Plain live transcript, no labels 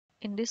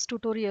In this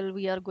tutorial,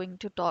 we are going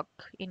to talk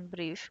in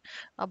brief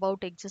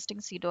about existing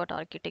CDOT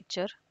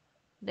architecture.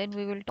 Then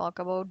we will talk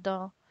about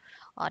the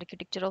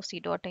architecture of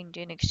CDOT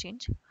engine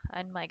exchange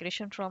and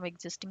migration from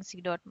existing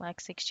CDOT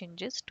max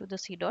exchanges to the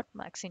CDOT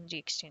max NG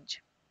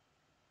exchange.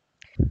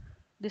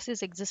 This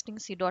is existing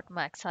CDOT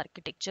max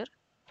architecture.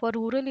 For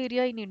rural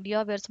area in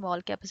India where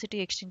small capacity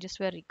exchanges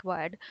were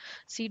required,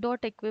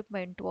 CDOT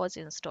equipment was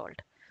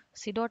installed.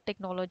 CDOT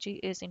technology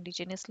is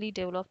indigenously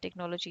developed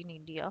technology in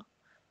India.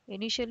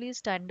 Initially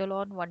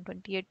standalone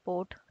 128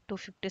 port to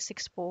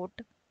 56 port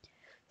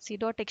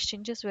CDOT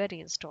exchanges were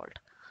installed.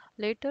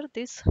 Later,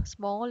 these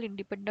small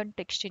independent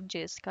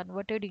exchanges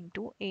converted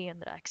into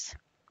ANRACs,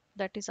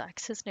 that is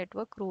Access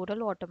Network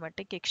Rural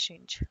Automatic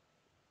Exchange,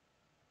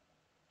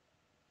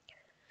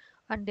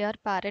 and they are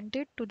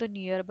parented to the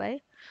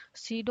nearby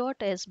CDOT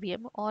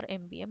SBM or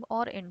MBM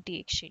or NT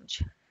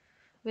exchange.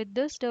 With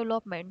this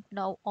development,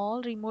 now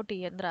all remote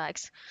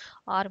ANRACs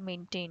are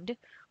maintained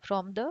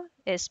from the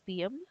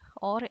SBM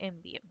or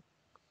MBM.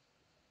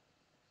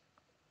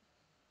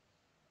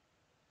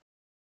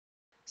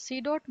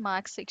 CDOT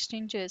Max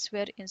exchanges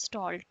were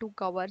installed to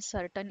cover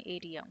certain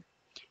area.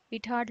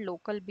 It had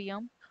local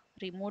BM,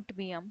 remote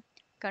BM,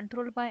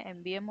 controlled by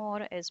MBM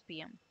or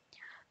SBM.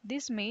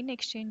 These main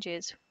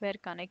exchanges were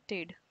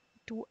connected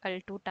to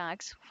L2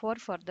 tags for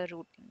further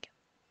routing.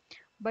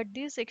 But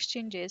these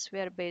exchanges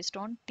were based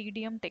on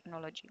TDM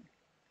technology.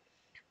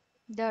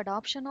 The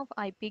adoption of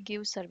IP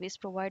gives service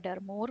provider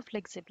more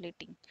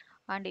flexibility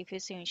and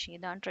efficiency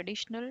than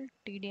traditional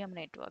TDM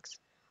networks.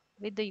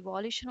 With the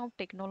evolution of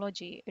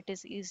technology, it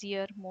is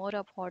easier, more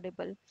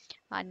affordable,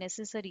 and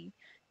necessary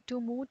to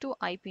move to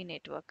IP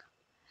network.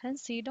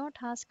 Hence, CDOT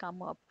has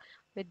come up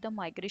with the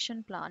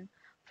migration plan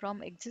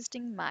from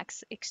existing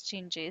MAX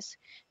exchanges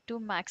to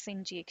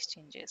MAX-NG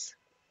exchanges.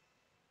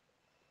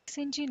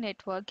 MAX-NG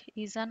network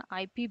is an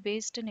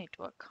IP-based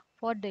network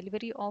for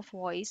delivery of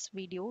voice,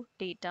 video,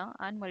 data,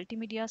 and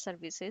multimedia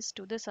services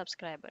to the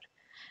subscriber.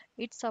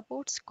 It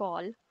supports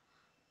call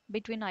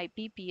between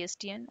IP,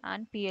 PSTN,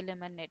 and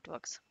PLMN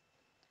networks.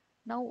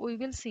 Now we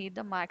will see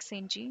the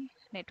MaxNG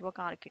network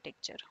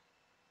architecture.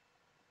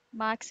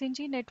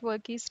 MaxNG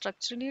network is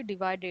structurally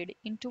divided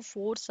into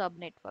four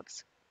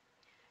subnetworks.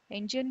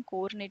 NGN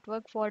core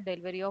network for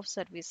delivery of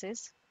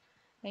services,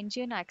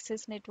 NGN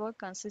access network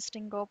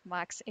consisting of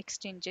MAX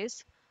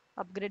exchanges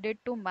upgraded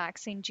to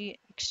MaxNG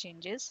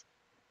exchanges,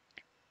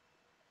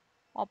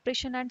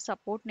 operation and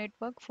support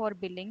network for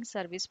billing,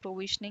 service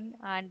provisioning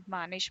and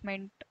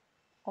management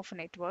of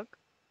network,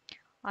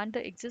 and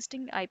the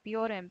existing IP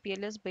or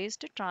MPLS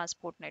based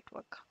transport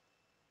network.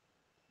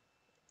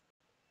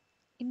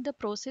 In the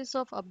process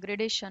of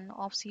upgradation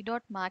of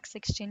CDOT Max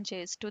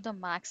exchanges to the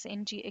Max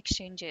NG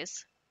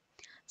exchanges,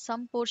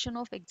 some portion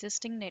of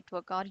existing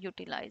network are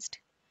utilized.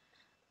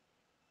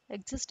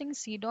 Existing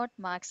CDOT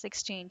Max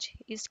exchange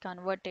is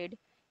converted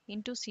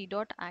into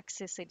CDOT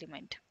access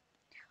element.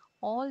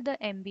 All the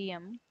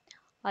MBM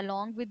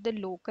along with the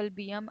local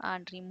BM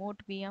and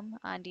remote BM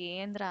and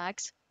AN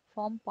racks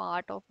form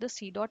part of the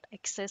CDOT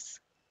access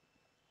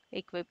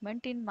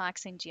equipment in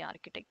Max NG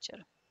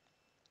architecture.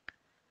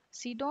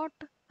 CDOT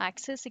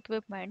access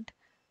equipment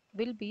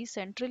will be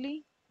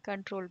centrally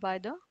controlled by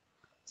the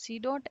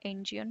CDOT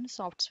engine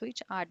soft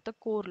switch at the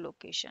core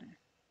location.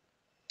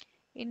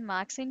 In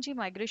MaxNG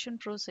migration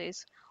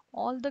process,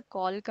 all the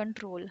call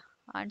control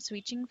and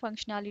switching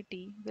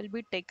functionality will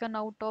be taken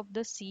out of the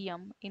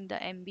CM in the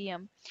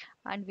MBM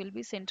and will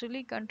be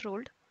centrally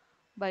controlled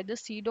by the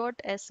CDOT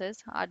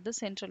SS at the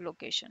central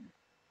location.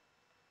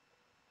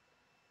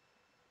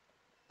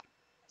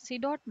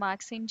 CDOT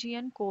Max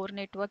NGN core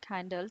network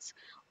handles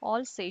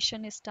all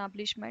session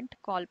establishment,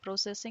 call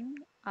processing,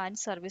 and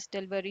service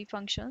delivery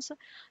functions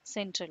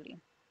centrally.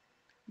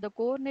 The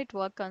core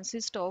network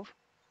consists of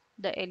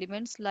the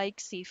elements like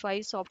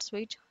C5 soft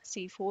switch,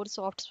 C4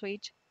 soft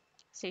switch,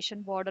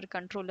 session border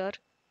controller,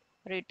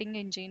 rating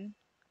engine,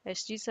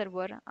 SG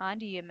server,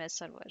 and EMS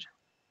server.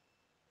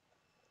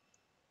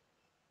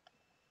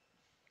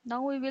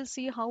 Now we will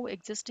see how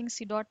existing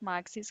CDOT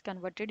Max is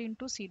converted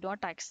into CDOT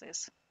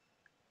Access.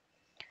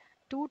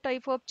 Two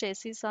types of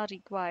chassis are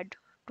required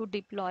to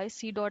deploy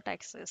CDOT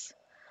Access,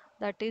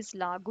 that is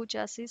Lagu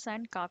chassis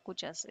and Kaku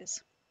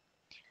chassis.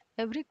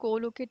 Every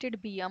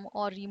co-located BM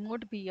or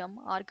remote BM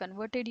are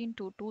converted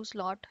into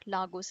two-slot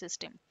Lagu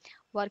system,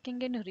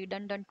 working in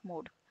redundant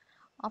mode.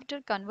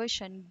 After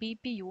conversion,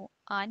 BPU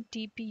and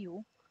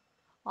TPU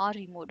are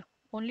removed.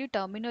 Only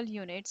terminal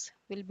units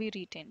will be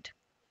retained.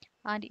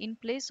 And in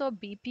place of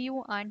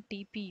BPU and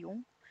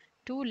TPU,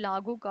 two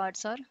Lagu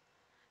cards are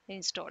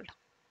installed.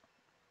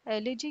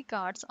 LAG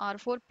cards are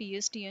for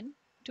PSTN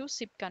to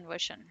SIP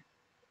conversion.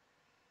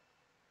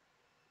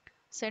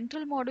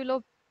 Central module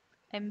of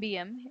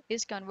MBM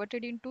is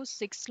converted into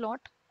 6-slot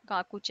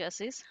Kaku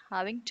chassis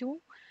having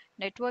two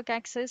network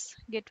access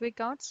gateway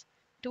cards,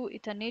 two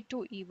Ethernet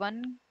to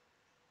E1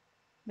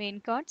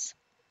 main cards,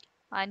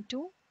 and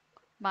two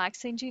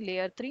MaxNG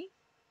Layer 3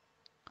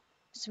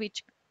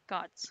 switch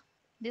cards.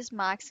 These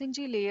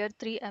MaxNG Layer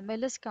 3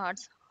 MLS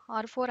cards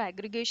are for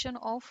aggregation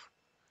of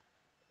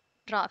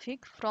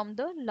traffic from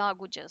the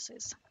Lago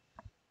chassis.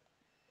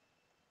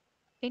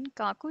 In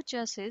Kaku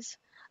chassis,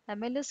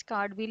 MLS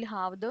card will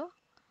have the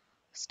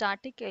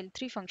static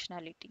L3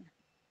 functionality.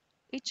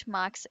 Each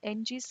max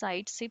NG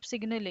site SIP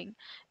signaling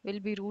will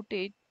be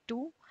routed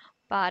to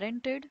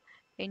parented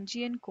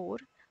NGN core,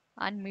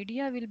 and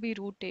media will be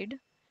routed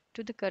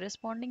to the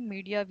corresponding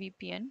media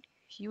VPN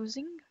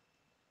using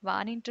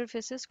WAN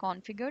interfaces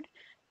configured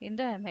in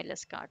the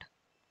MLS card.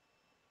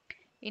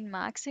 In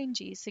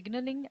MaxNG,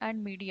 signaling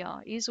and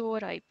media is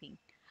over IP.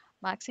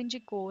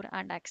 MaxNG core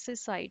and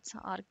access sites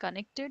are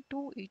connected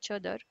to each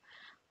other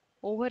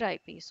over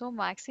IP. So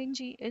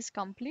MaxNG is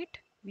complete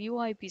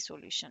VoIP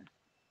solution.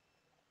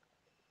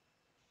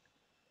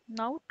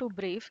 Now to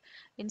brief,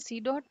 in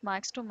CDOT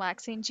Max to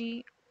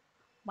MaxNG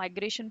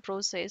migration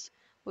process,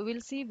 we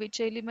will see which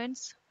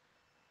elements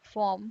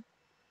form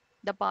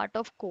the part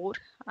of core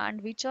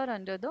and which are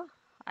under the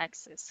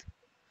access.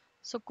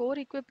 So core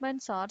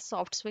equipments are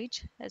soft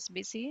switch,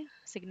 SBC,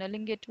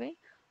 signaling gateway,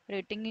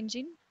 rating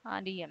engine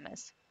and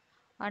EMS.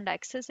 And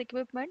access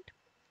equipment,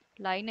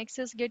 line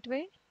access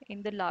gateway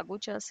in the Lago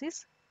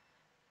chassis,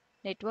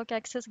 network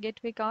access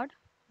gateway card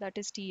that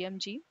is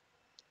TMG,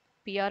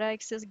 PRI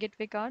access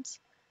gateway cards,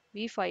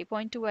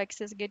 V5.2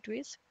 access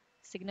gateways,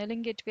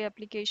 signaling gateway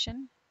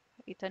application,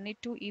 Ethernet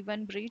to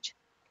event bridge,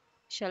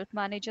 shelf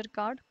manager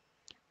card,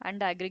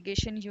 and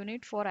aggregation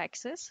unit for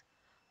access.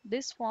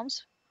 This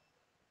forms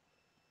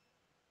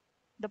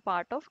the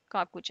part of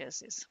Kaku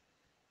chassis.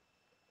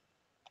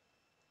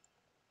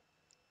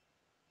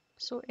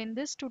 So in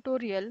this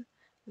tutorial,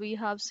 we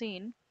have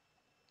seen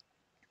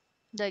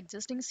the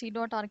existing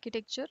CDOT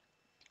architecture,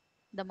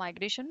 the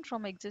migration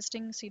from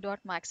existing CDOT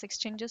Max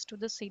exchanges to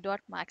the CDOT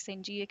Max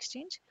NG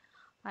exchange,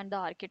 and the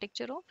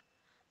architecture of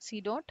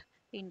CDOT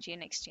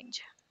NGN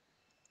exchange.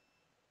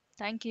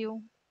 Thank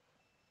you.